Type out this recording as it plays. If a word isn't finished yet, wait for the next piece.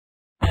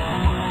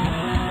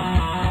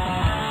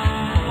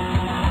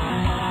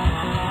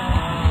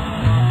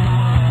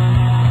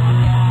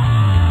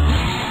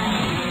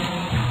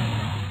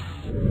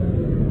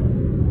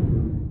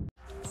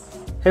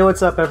Hey,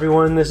 what's up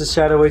everyone? This is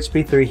Shadow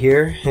HP3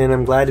 here, and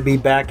I'm glad to be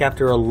back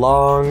after a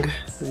long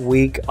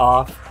week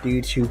off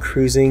due to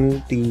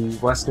cruising the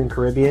Western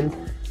Caribbean.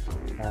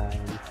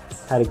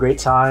 Had a great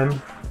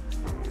time,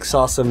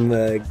 saw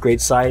some great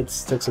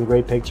sights, took some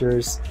great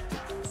pictures,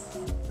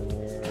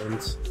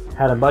 and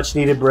had a much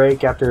needed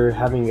break after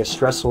having a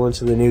stressful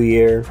into the new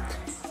year,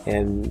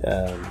 and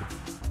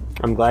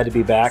I'm glad to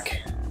be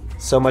back.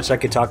 So much I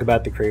could talk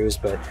about the cruise,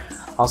 but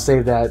I'll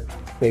save that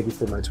maybe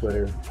for my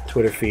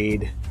Twitter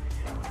feed.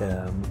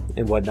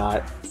 And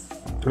whatnot.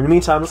 In the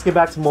meantime, let's get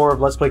back to more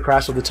of Let's Play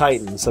Crash of the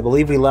Titans. I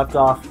believe we left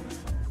off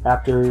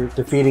after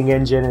defeating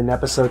Engine in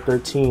episode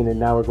 13, and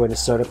now we're going to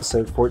start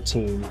episode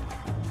 14,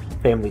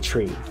 Family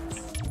Tree.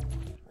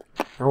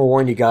 I will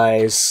warn you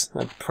guys,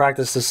 I've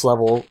practiced this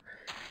level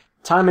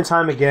time and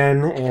time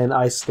again, and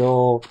I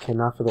still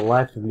cannot for the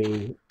life of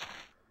me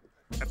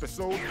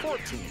Episode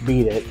 14.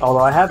 beat it.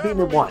 Although I have beaten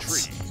it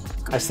once.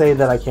 I say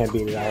that I can't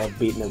beat it, I have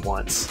beaten it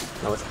once.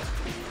 That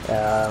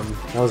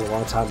was a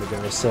long time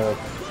ago, so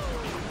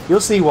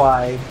you'll see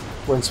why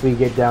once we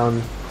get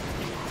down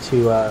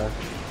to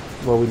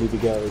where we need to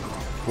go,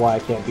 why I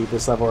can't beat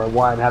this level, or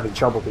why I'm having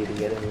trouble beating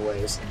it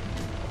anyways.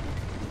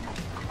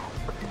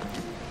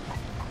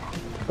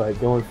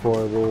 But going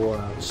forward, we'll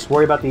just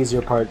worry about the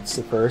easier parts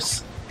at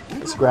first.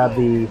 Let's grab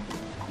the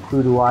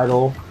Voodoo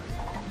Idol,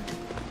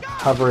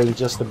 hovering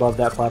just above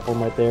that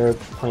platform right there,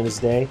 plain as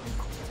day.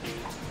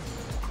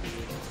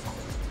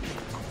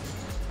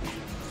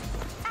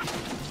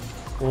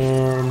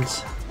 And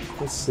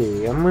let's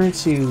see, I'm going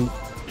to,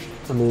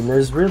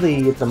 there's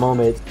really, at the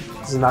moment,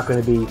 this is not going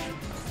to be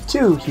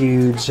too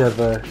huge of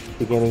a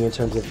beginning in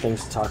terms of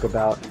things to talk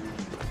about.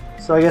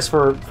 So I guess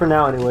for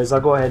now anyways,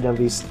 I'll go ahead and at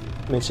least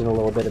mention a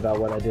little bit about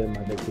what I did on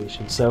my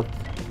vacation. So,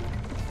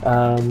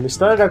 we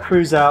started our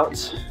cruise out,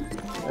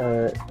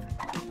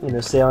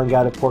 sailing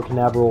out of Port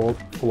Canaveral,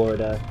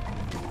 Florida.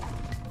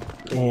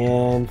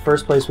 And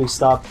first place we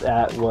stopped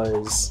at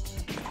was,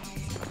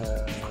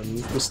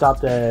 we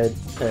stopped at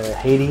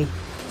Haiti,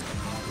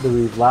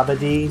 the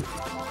Labadee,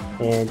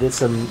 and did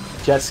some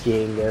jet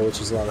skiing there, which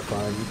was a lot of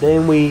fun.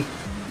 Then we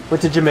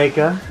went to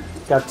Jamaica,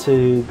 got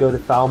to go to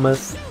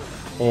Falmouth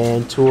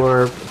and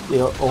tour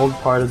the old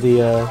part of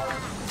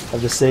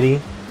the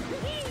city.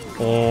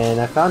 And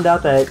I found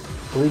out that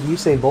I believe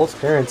Usain Bolt's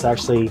parents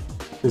actually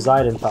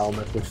reside in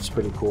Falmouth, which is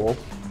pretty cool.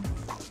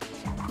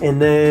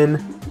 And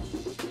then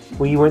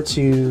we went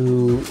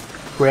to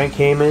Grand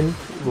Cayman,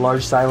 the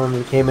largest island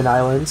of the Cayman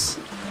Islands,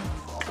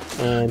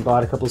 and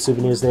bought a couple of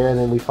souvenirs there, and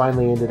then we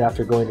finally ended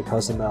after going to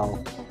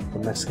Cozumel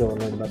in Mexico and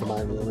learned about the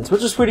Mayan ruins,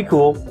 which was pretty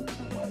cool.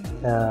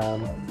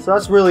 So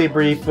that's really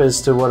brief as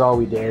to what all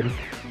we did.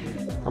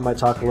 I might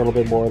talk a little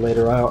bit more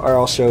later, or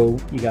I'll show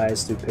you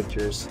guys through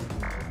pictures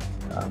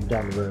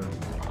down the road.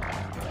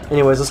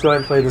 Anyways, let's go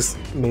ahead and play this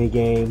mini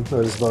game,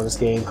 or this bonus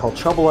game, called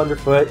Trouble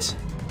Underfoot.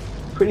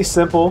 Pretty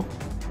simple.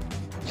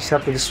 Just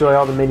have to destroy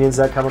all the minions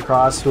that come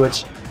across,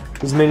 which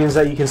these minions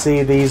that you can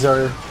see, these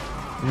are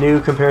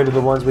new compared to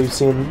the ones we've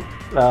seen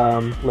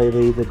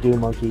lately, the Doom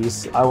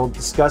Monkeys. I will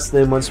discuss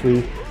them once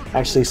we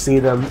actually see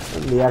them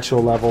in the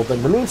actual level, but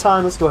in the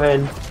meantime, let's go ahead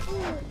and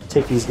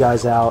take these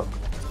guys out.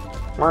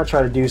 I want to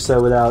try to do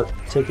so without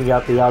taking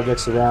out the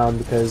objects around,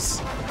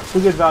 because it's a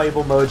good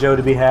valuable mojo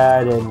to be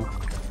had, and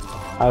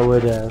I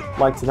would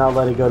like to not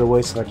let it go to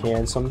waste if I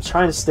can, so I'm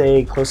trying to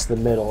stay close to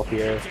the middle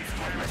here,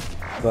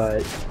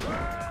 but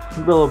it's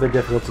a little bit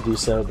difficult to do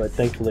so, but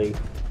thankfully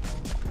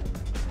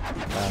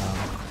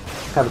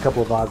have a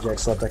couple of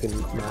objects left I can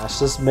mash.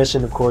 This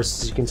mission, of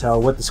course, as you can tell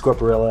with the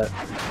Scorporilla,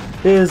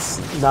 is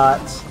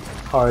not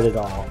hard at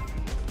all.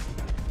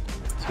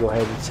 So go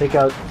ahead and take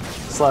out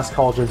this last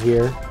cauldron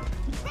here,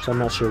 which I'm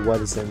not sure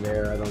what is in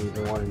there, I don't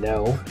even want to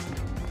know.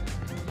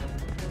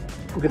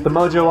 We'll get the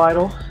Mojo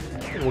Idol,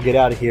 and we'll get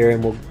out of here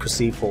and we'll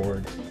proceed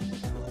forward.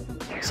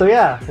 So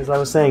yeah, as I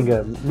was saying,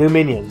 new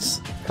minions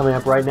coming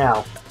up right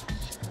now.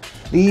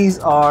 These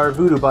are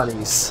Voodoo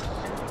Bunnies.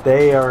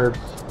 They are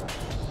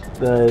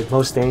the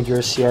most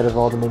dangerous yet of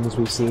all the minions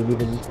we've seen,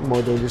 even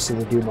more dangerous than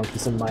the Doom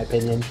Monkeys in my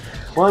opinion.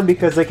 One,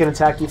 because they can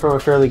attack you from a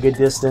fairly good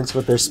distance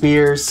with their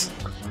spears,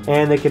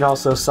 and they can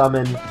also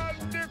summon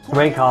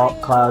rain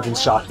clouds and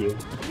shock you.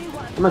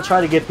 I'm going to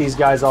try to get these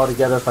guys all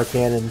together if I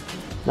can and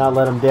not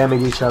let them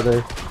damage each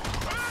other.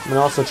 I'm going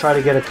to also try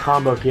to get a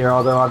combo here,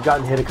 although I've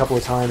gotten hit a couple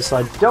of times, so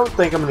I don't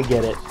think I'm going to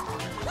get it,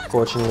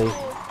 fortunately.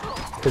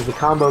 Because the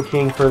combo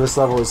king for this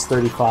level is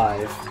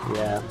 35,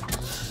 yeah.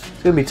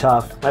 It's going to be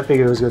tough. I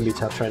figured it was going to be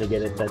tough trying to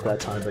get it at that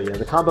time, but yeah,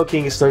 the combo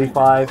king is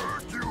 35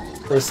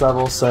 for this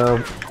level,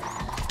 so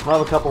I'll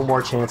have a couple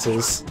more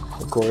chances,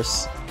 of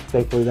course.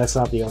 Thankfully, that's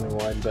not the only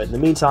one, but in the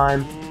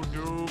meantime,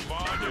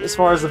 as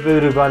far as the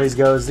Voodoo Bunnies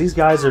goes, these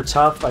guys are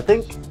tough, I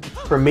think,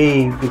 for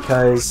me,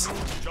 because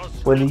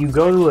when you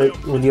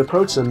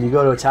approach them, you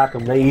go to attack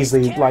them, they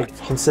easily,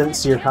 can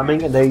sense you're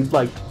coming, and they,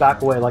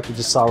 back away like you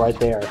just saw right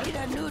there.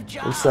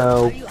 And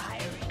so,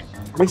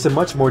 it makes it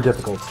much more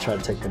difficult to try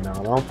to take them out.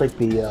 I don't think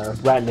the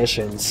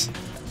Ratnicians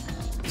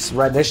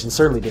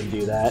certainly didn't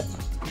do that.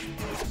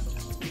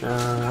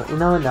 You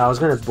know what? No, I was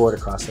going to board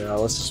across there.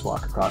 Let's just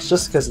walk across,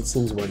 just because it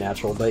seems more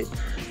natural. But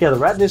yeah, the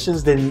rat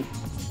missions didn't,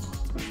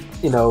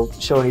 you know,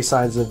 show any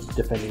signs of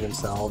defending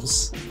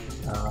themselves.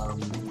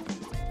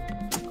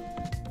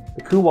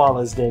 The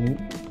koalas didn't,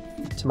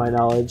 to my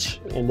knowledge,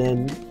 and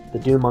then the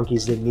dune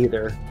monkeys didn't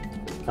either.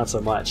 Not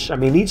so much. I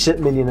mean, each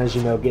minion, as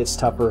you know, gets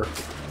tougher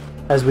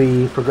as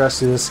we progress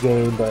through this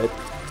game, but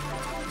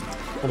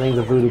I think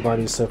the voodoo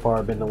bunnies so far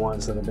have been the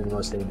ones that have been the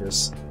most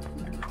dangerous.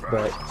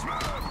 But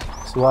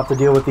so we'll have to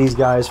deal with these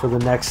guys for the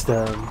next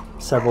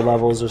several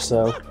levels or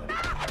so.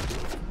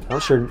 I'm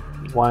not sure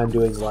why I'm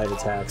doing light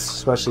attacks,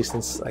 especially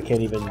since I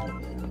can't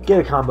even get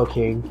a combo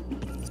king.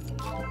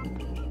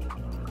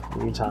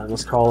 Meantime,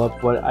 let's call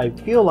up what I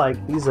feel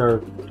like these are.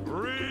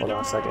 Hold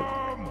on a second.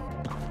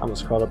 I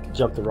almost crawled up,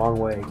 jumped the wrong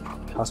way,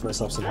 cost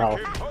myself some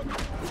health.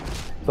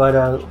 But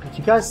if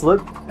you guys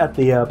look at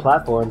the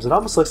platforms, it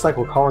almost looks like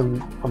we're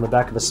crawling on the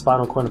back of the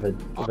spinal cord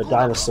of a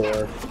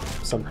dinosaur of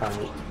some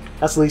kind.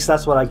 At least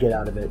that's what I get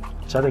out of it,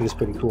 which I think is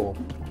pretty cool.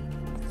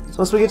 So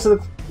once we get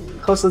to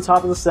close to the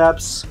top of the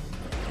steps,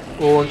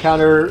 we'll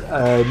encounter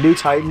a new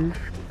Titan.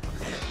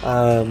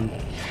 I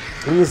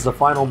think this is the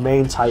final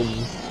main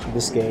Titan in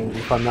this game,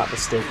 if I'm not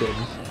mistaken.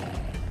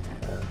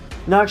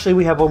 No, actually,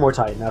 we have one more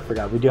Titan. I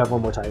forgot. We do have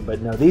one more Titan,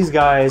 but no, these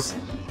guys...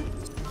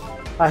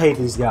 I hate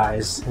these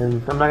guys,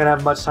 and I'm not going to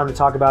have much time to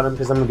talk about them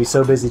because I'm going to be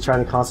so busy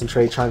trying to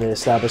concentrate, trying to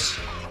establish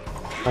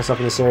myself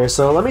in this area.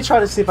 So let me try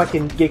to see if I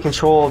can get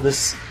control of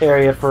this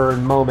area for a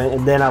moment,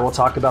 and then I will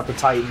talk about the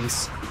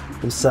Titans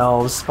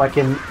themselves, if I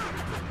can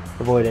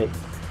avoid it.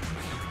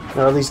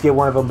 Or at least get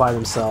one of them by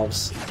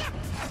themselves.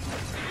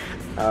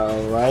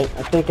 Alright,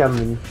 I think I'm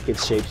in good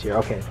shape here.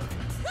 Okay.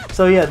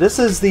 So yeah, this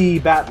is the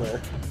Battler.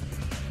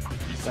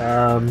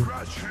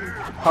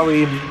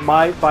 Probably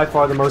by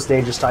far the most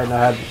dangerous Titan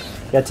I have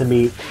yet to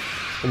meet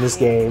in this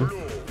game.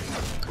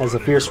 Has a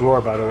fierce roar,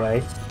 by the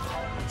way.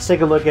 Let's take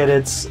a look at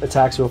its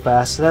attacks real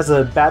fast. It has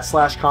a bat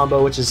slash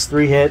combo, which is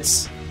 3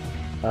 hits.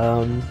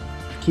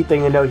 Key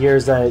thing to note here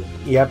is that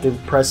you have to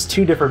press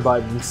 2 different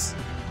buttons,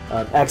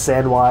 X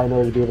and Y, in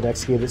order to be able to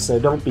execute it. So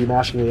don't be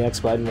mashing the X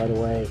button right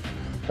away,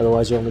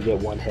 otherwise you only get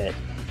 1 hit.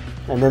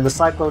 And then the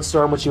Cyclone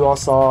Storm, which you all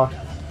saw,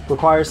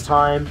 requires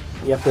time.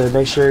 You have to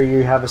make sure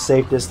you have a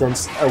safe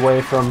distance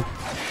away from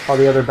all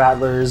the other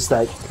battlers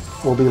that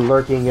will be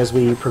lurking as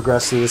we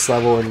progress through this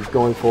level and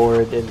going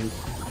forward. And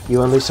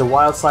you unleash a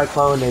Wild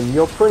Cyclone and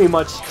you'll pretty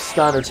much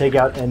stun or take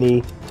out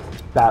any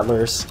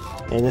battlers.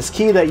 And it's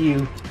key that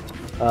you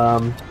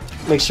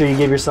make sure you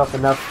give yourself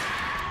enough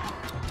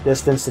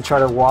distance to try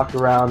to walk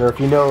around, or if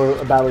you know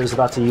a battler is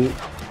about to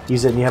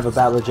use it and you have a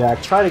battler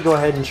jack, try to go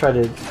ahead and try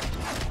to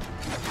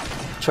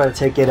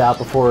take it out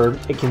before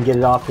it can get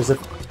it off, because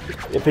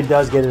if it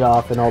does get it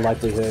off, in all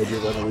likelihood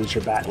you're going to lose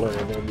your battler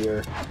and then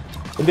you're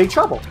in big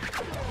trouble.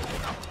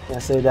 And I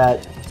say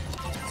that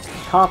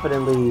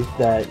confidently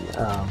that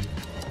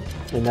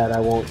in that I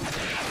won't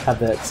have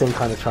that same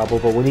kind of trouble,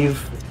 but when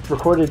you've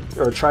recorded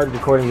or tried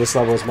recording this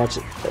level as much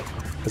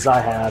as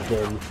I have,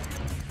 then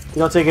you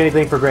don't take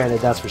anything for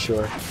granted, that's for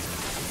sure.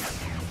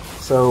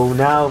 So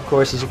now, of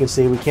course, as you can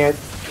see, we can't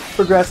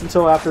progress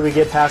until after we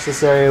get past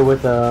this area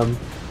with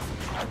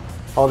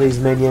all these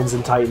minions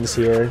and titans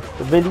here.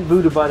 The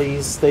voodoo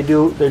buddies, they're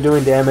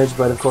doing damage,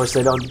 but of course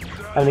they don't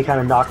have any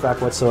kind of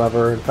knockback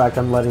whatsoever. In fact,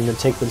 I'm letting them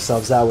take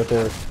themselves out with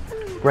their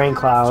rain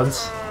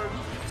clouds.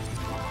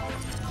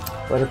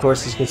 But of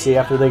course, as you can see,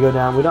 after they go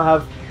down, we don't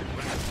have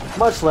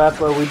much left,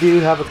 but we do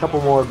have a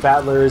couple more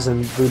battlers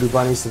and voodoo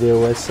bunnies to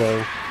deal with,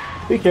 so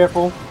be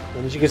careful.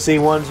 And as you can see,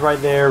 one's right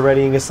there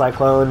readying a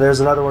cyclone. There's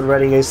another one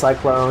readying a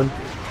cyclone.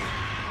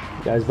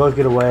 You guys both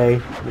get away.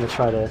 I'm going to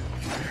try to...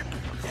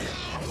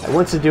 I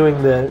went to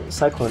doing the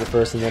cyclone at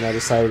first, and then I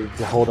decided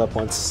to hold up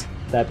once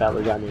that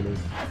battler got near me.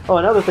 Oh,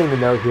 another thing to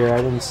note here, I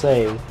didn't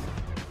say,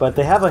 but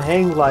they have a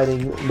hang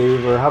gliding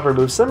move or hover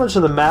move similar to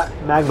the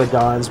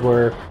Magmadons,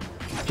 where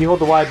if you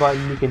hold the Y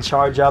button, you can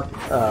charge up,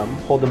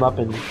 hold them up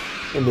in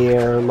the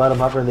air, let them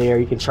hover in the air.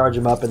 You can charge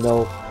them up, and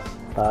they'll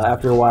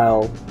after a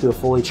while do a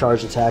fully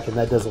charged attack, and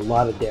that does a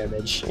lot of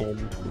damage, and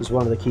is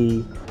one of the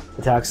key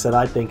attacks that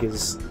I think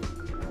is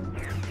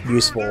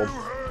useful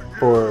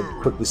for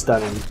quickly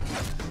stunning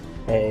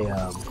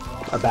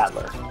a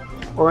battler,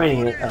 or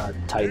any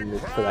titan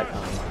for that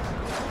kind.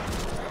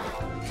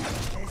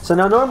 So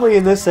now normally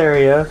in this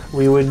area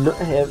we would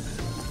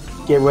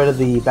get rid of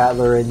the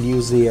battler and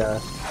use the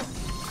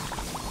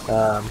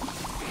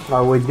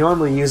or we'd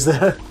normally use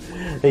the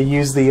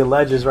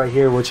ledges right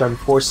here, which I'm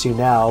forced to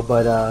now,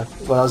 but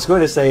what I was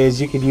going to say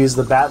is you could use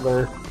the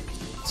battler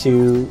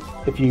to,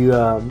 if you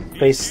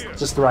face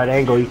just the right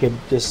angle, you could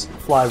just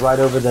fly right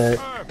over the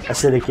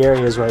acidic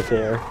areas right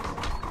there.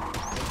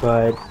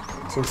 But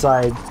since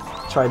I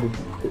tried to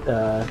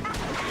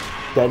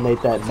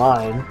detonate that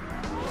mine,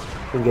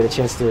 I didn't get a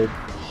chance to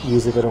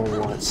use it, but only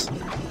once.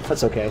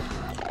 That's okay.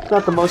 It's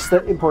not the most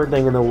important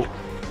thing in a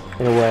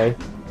way.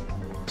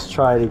 Let's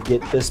try to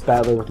get this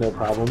battler with no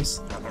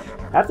problems.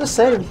 I have to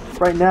say,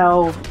 right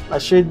now, I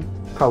should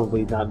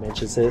probably not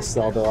mentions this,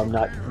 although I'm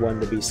not one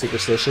to be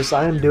superstitious.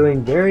 I am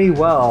doing very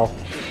well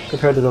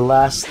compared to the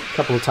last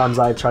couple of times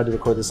I've tried to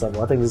record this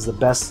level. I think this is the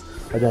best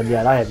I've done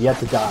yet. I have yet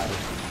to die.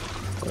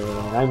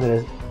 And I'm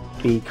going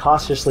to be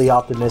cautiously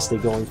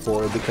optimistic going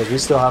forward because we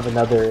still have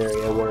another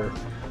area where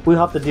we'll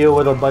have to deal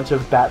with a bunch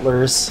of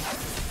battlers.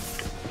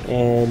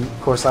 And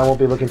of course I won't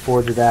be looking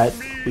forward to that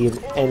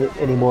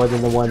any more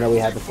than the one that we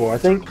had before. I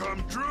think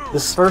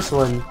this first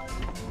one,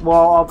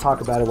 well, I'll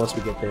talk about it once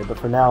we get there, but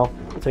for now,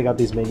 we'll take out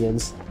these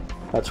minions.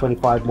 About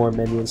 25 more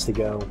minions to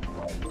go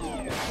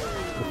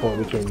before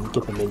we can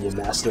get the minion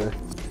master.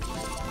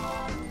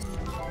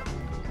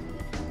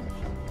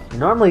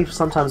 Normally,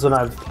 sometimes when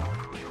I've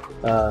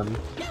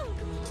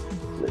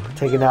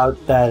taken out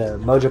that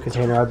mojo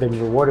container, I've been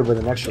rewarded with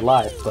an extra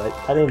life, but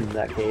I didn't in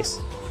that case.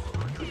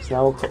 So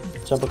now we'll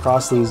jump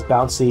across these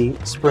bouncy,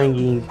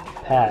 springy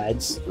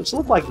pads, which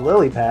look like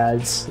lily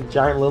pads,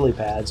 giant lily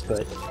pads,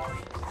 but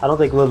I don't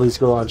think lilies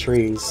grow on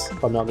trees,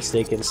 if I'm not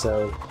mistaken,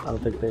 so I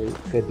don't think they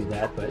could be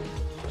that. But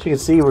as you can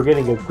see, we're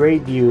getting a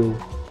great view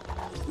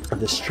of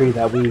this tree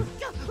that we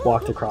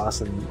walked across,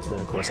 and then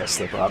of course I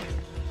slip up.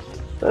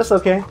 But that's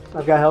okay,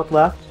 I've got health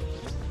left.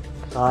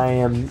 I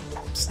am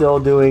still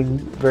doing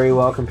very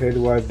well compared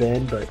to where I've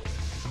been, but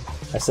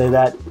I say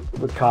that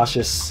with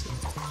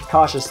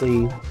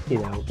cautiously, you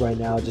know, right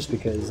now, just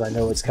because I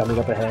know it's coming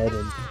up ahead,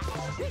 and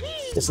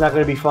it's not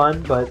going to be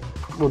fun, but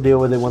we'll deal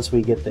with it once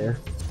we get there.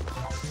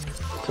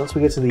 So once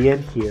we get to the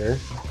end here,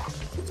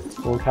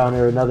 we'll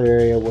encounter another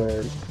area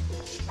where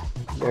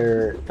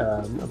there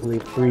are, I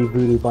believe, 3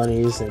 voodoo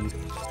bunnies, and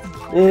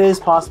it is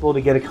possible to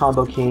get a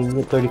combo king,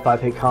 a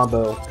 35-hit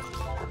combo.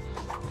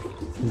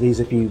 These,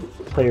 if you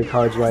play your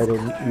cards right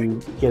and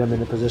you get them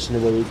in a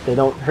position where they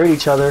don't hurt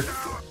each other,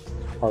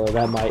 although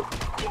that might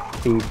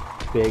be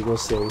big, we'll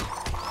see.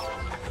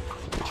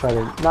 Try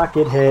to not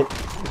get hit,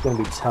 it's going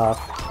to be tough.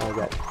 I've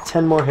got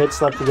 10 more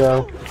hits left to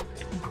go.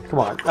 Come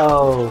on.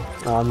 Oh,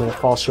 I'm going to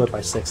fall short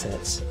by 6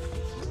 hits.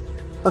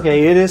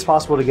 Okay, it is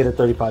possible to get a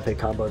 35-hit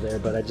combo there,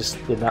 but I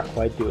just did not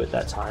quite do it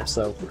that time.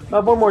 So, I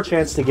have one more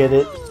chance to get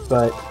it,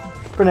 but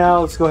for now,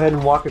 let's go ahead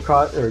and walk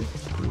across, or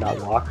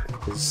not walk,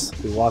 because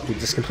if we walk, we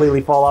just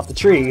completely fall off the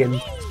tree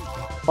and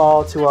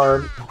fall to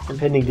our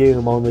impending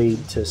doom, only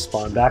to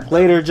spawn back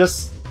later,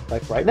 just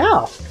like right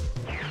now.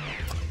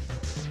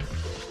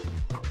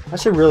 I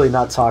should really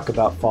not talk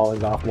about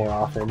falling off more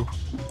often,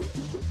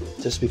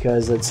 just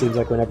because it seems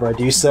like whenever I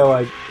do so,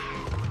 I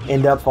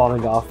end up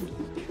falling off.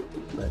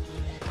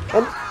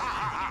 And,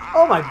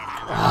 oh my...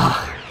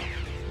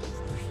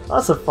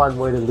 that's a fun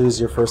way to lose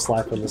your first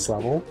life on this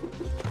level.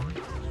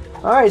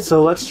 Alright,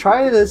 so let's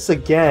try this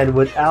again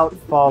without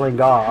falling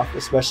off,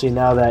 especially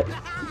now that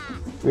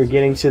we're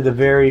getting to the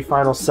very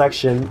final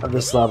section of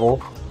this level,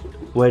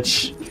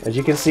 which, as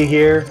you can see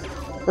here,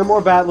 there are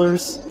more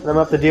battlers, and I'm going to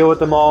have to deal with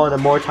them all in a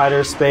more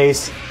tighter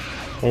space.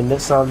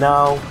 And so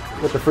now,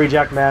 with the Free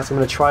Jack Mask, I'm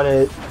going to try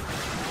to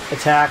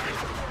attack.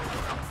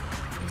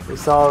 We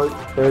saw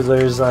there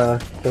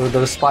were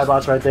those spy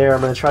bots right there.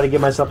 I'm going to try to get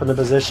myself in a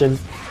position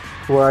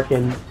where I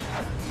can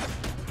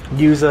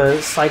use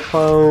a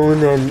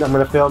cyclone, and I'm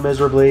going to fail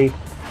miserably.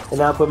 And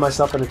now put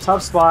myself in a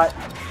tough spot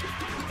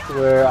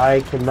where I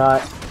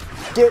cannot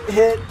get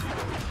hit,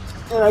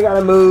 and I got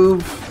to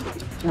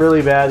move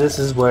really bad. This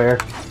is where,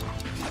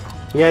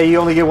 yeah, you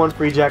only get one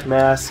Free Jack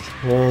Mask,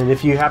 and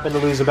if you happen to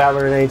lose a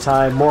battler at any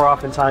time, more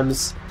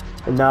oftentimes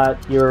than not,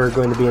 you're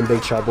going to be in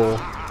big trouble.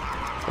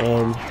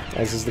 And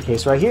as is the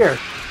case right here.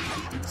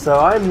 So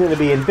I'm going to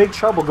be in big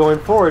trouble going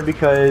forward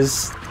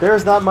because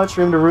there's not much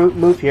room to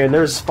move here, and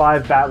there's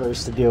 5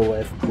 battlers to deal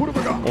with.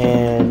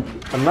 And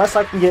unless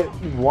I can get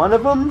one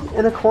of them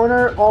in a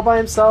corner all by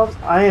himself,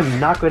 I am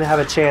not going to have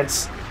a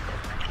chance.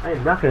 I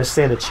am not going to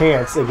stand a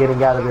chance at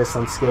getting out of this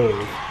unscathed.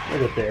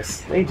 Look at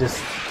this. They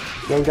just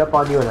gang up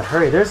on you in a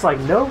hurry. There's like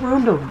no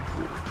room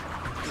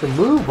to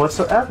move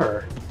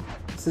whatsoever.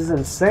 This is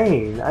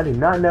insane. I do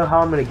not know how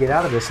I'm going to get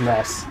out of this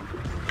mess.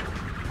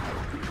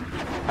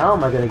 How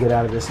am I going to get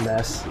out of this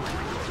mess?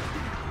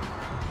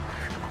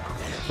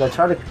 So I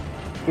try to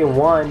get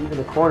one in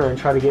the corner and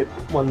try to get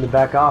one to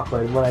back off,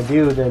 but when I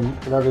do, then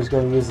another's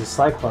going to use the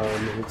cyclone,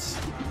 and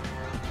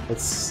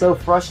it's so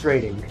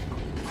frustrating.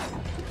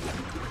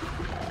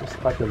 Just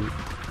if I can...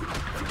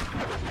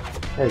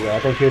 There you go, I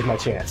think here's my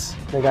chance.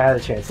 I think I had a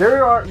chance.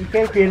 You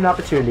can create an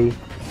opportunity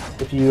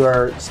if you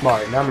are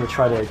smart. Now I'm going to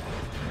try to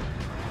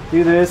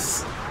do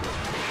this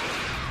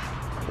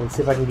and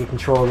see if I can get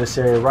control of this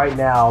area right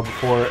now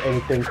before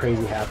anything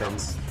crazy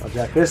happens. I'll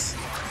jack this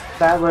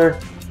battler.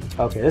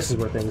 Okay, this is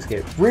where things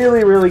get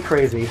really, really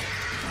crazy.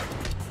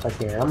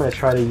 Okay, I'm going to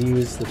try to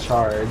use the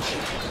charge.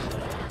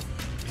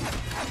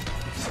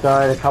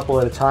 Start a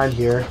couple at a time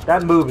here.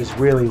 That move is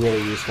really,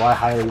 really useful. I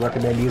highly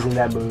recommend using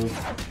that move.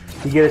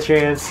 If you get a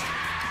chance,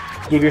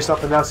 give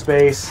yourself enough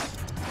space,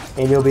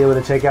 and you'll be able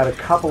to take out a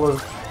couple of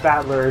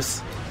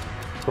battlers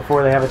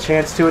before they have a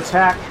chance to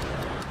attack.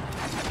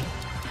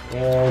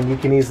 And you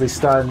can easily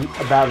stun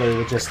a battler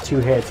with just 2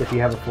 hits if you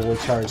have a fully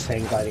charged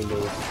hang gliding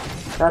move.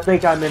 I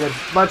think I'm in a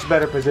much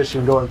better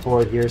position going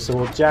forward here, so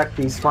we'll jack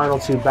these final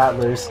 2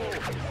 battlers,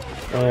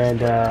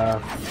 and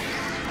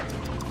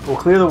we'll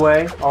clear the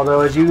way.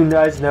 Although, as you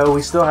guys know,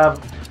 we still have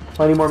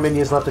plenty more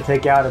minions left to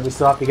take out, and we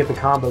still have to get the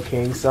combo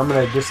king, so I'm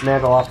going to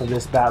dismantle off of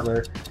this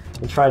battler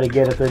and try to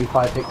get a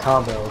 35-hit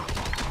combo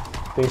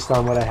based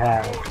on what I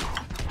have.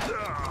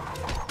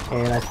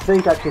 And I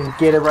think I can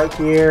get it right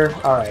here.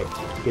 Alright,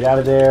 get out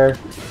of there.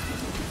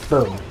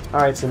 Boom.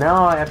 Alright, so now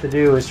all I have to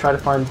do is try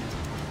to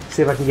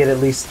see if I can get at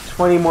least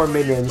 20 more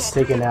minions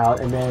taken out,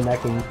 and then I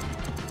can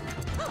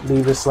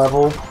leave this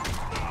level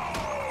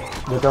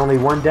with only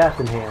 1 death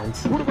in hand.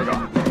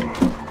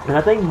 And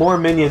I think more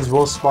minions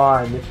will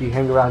spawn if you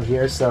hang around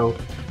here, so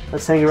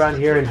let's hang around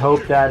here and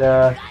hope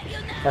that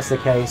that's the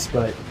case,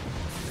 but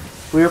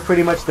we are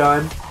pretty much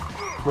done,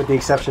 with the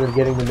exception of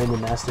getting the Minion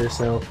Master,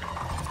 so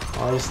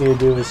all I just need to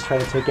do is try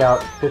to take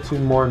out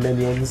 15 more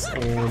minions,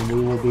 and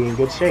we will be in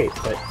good shape.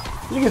 But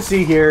as you can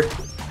see here,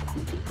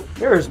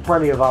 there is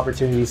plenty of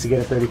opportunities to get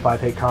a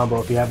 35-hit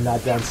combo if you have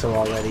not done so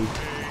already.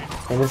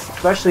 And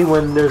especially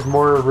when there's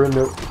more room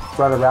to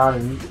run around,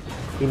 and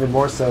even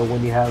more so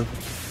when you have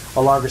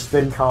a longer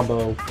spin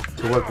combo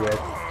to work with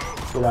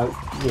without,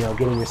 you know,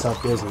 getting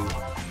yourself dizzy.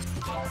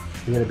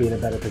 You're going to be in a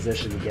better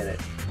position to get it.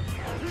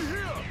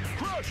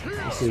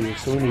 Let's see,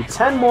 so we need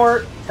 10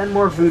 more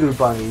Voodoo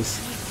Bunnies.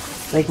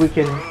 I think we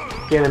can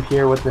get him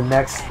here with the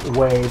next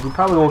wave. We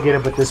probably won't get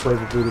him with this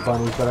wave of Voodoo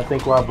Bunnies, but I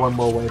think we'll have 1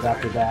 more wave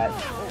after that.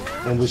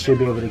 And we should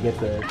be able to get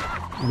the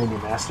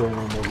Minion Master, and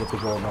then we'll get the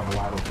gold level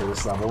item for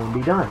this level and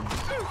be done.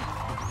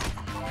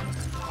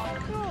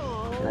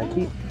 And I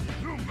keep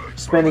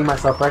spending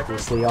myself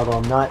recklessly, although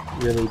I'm not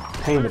really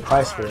paying the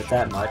price for it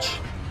that much.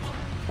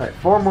 Alright,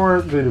 4 more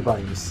Voodoo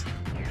Bunnies.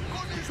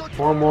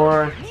 4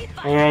 more,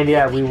 and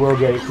yeah, we will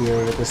get it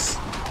here with this.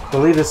 I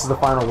believe this is the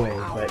final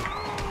wave, but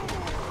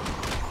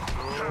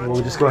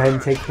we'll just go ahead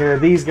and take care of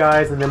these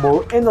guys, and then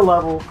we'll end the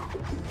level,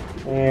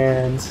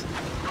 and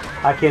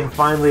I can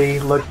finally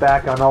look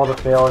back on all the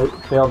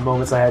failed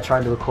moments I had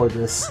trying to record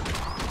this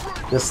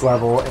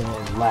level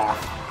and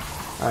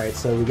laugh. Alright,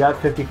 so we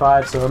got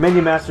 55, so our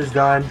Minion Master's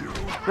done.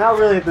 Now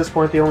really at this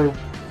point the only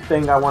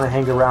thing I want to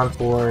hang around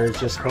for is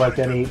just collect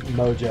any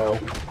mojo.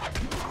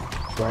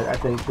 But I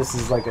think this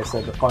is, like I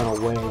said, the final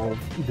wave of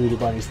Voodoo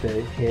Bunnies to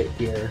hit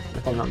here,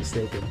 if I'm not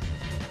mistaken.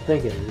 I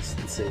think it is.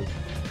 Let's see.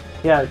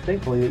 Yeah,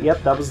 thankfully,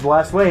 yep, that was the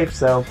last wave,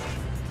 so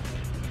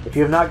if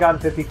you have not gotten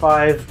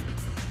 55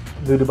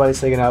 Voodoo Bunnies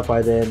taken out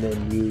by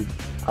then you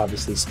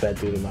obviously sped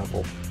through the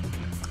level.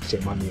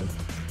 Shame on you.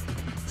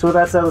 So with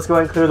that said, let's go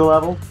ahead and clear the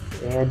level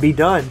and be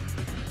done.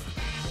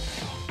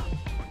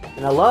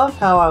 And I love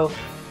how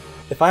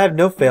if I have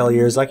no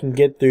failures, I can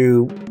get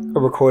through a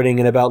recording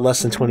in about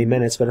less than 20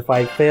 minutes, but if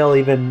I fail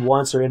even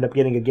once or end up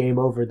getting a game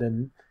over,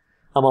 then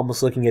I'm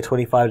almost looking at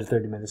 25 to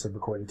 30 minutes of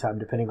recording time,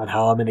 depending on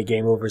how many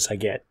game overs I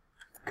get.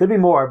 Could be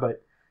more,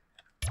 but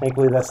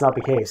thankfully that's not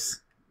the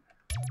case.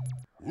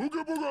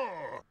 Ooga booga!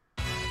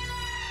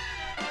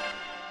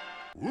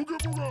 Ooga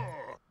booga!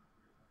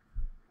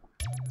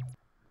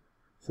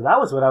 So that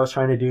was what I was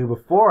trying to do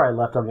before I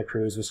left on the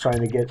cruise, was trying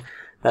to get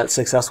that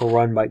successful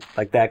run like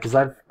that, because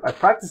I've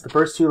practiced the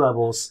first 2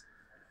 levels,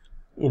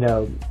 you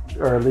know,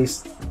 or at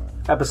least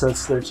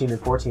episodes 13 and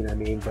 14, I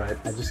mean, but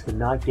I just could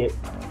not get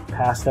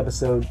past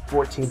episode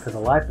 14 for the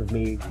life of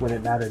me when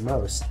it mattered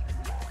most.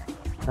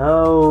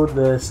 Oh,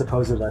 the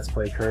supposed Let's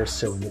Play curse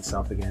showing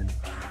itself again.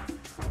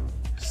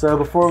 So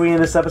before we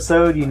end this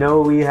episode, you know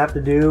what we have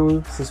to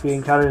do since we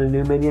encountered a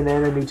new minion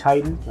and a new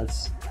titan.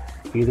 Let's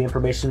view the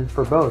information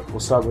for both. We'll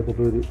start with the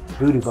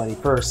Voodoo Bunny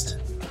first.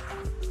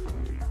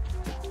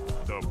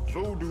 The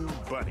Voodoo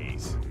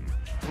Bunnies.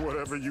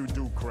 Whatever you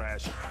do,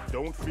 Crash,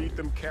 don't feed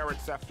them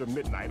carrots after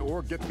midnight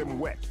or get them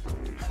wet.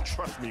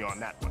 Trust me on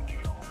that one.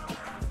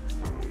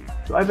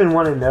 Do I even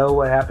want to know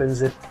what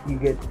happens if you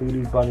get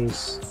Voodoo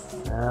Bunnies?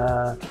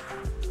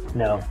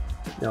 No.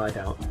 No, I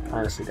don't.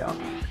 Honestly don't.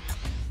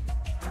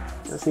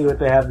 Let's see what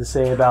they have to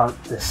say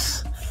about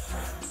this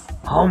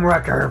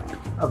homewrecker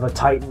of a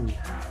titan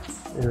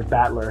and a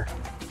battler.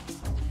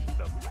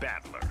 The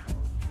Battler.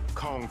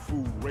 Kung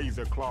Fu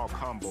razor claw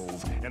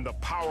combos and the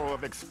power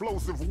of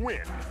explosive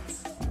wind.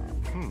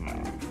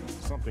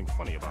 Something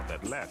funny about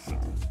that last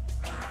sentence.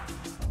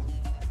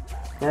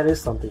 That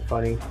is something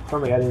funny.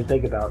 Something I didn't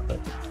think about, but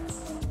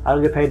I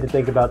don't get paid to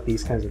think about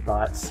these kinds of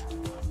thoughts.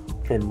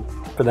 And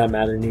for that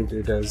matter,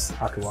 neither does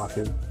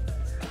Akuaku.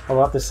 I'll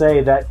have to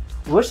say that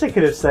I wish they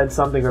could have said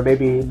something, or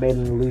maybe made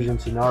an allusion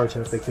to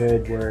Naruto if they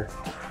could, where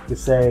you could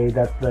say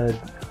that the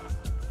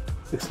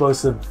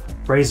explosive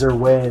razor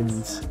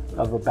wind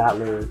of a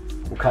battler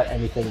will cut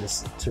anything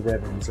to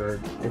ribbons,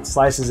 or it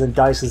slices and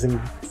dices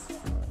and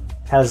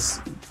has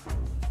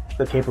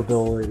the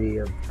capability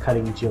of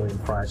cutting Julian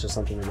fries or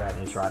something of that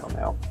nature. I don't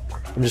know.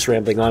 I'm just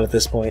rambling on at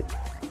this point.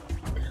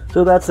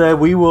 So that said,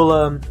 we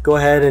will go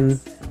ahead and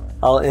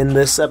I'll end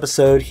this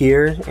episode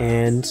here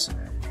and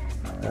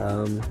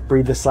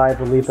breathe a sigh of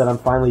relief that I'm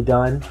finally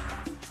done,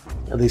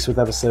 at least with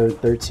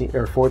episode 13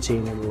 or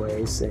 14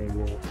 anyways, and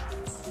we'll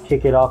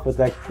kick it off with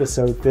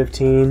episode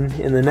 15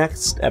 in the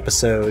next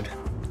episode.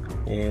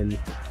 And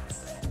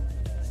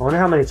I wonder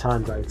how many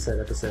times I said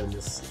episode in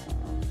this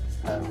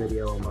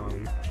video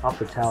alone. I'll have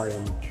to tally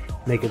and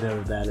make a note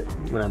of that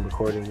when I'm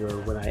recording or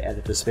when I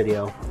edit this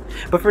video.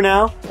 But for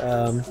now,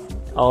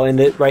 I'll end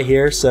it right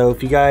here. So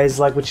if you guys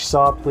like what you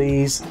saw,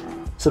 please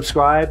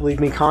subscribe, leave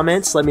me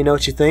comments, let me know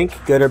what you think,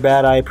 good or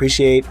bad. I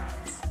appreciate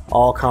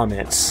all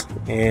comments.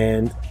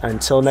 And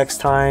until next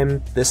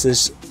time, this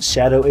is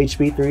Shadow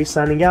HB3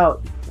 signing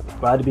out.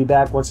 Glad to be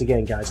back once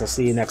again, guys. I'll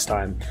see you next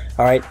time.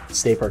 All right,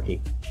 stay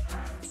perky.